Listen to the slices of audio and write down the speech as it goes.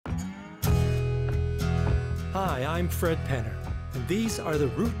Hi, I'm Fred Penner, and these are the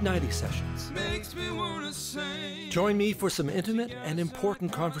Route 90 sessions. Join me for some intimate and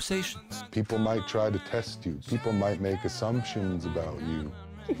important conversations. People might try to test you. People might make assumptions about you.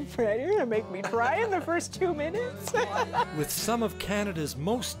 Fred, you're gonna make me cry in the first 2 minutes. With some of Canada's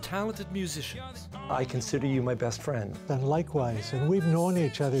most talented musicians. I consider you my best friend. And likewise, and we've known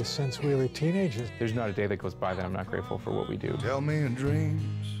each other since we were teenagers. There's not a day that goes by that I'm not grateful for what we do. Tell me in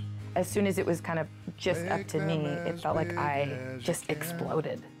dreams. As soon as it was kind of just up to me, it felt like I just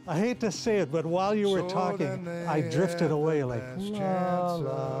exploded. I hate to say it, but while you were talking, I drifted away like, la,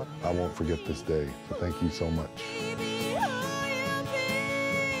 la. I won't forget this day, so thank you so much.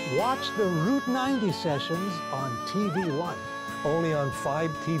 Watch the Route 90 sessions on TV1. Only on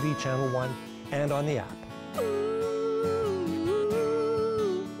Fibe TV Channel 1 and on the app.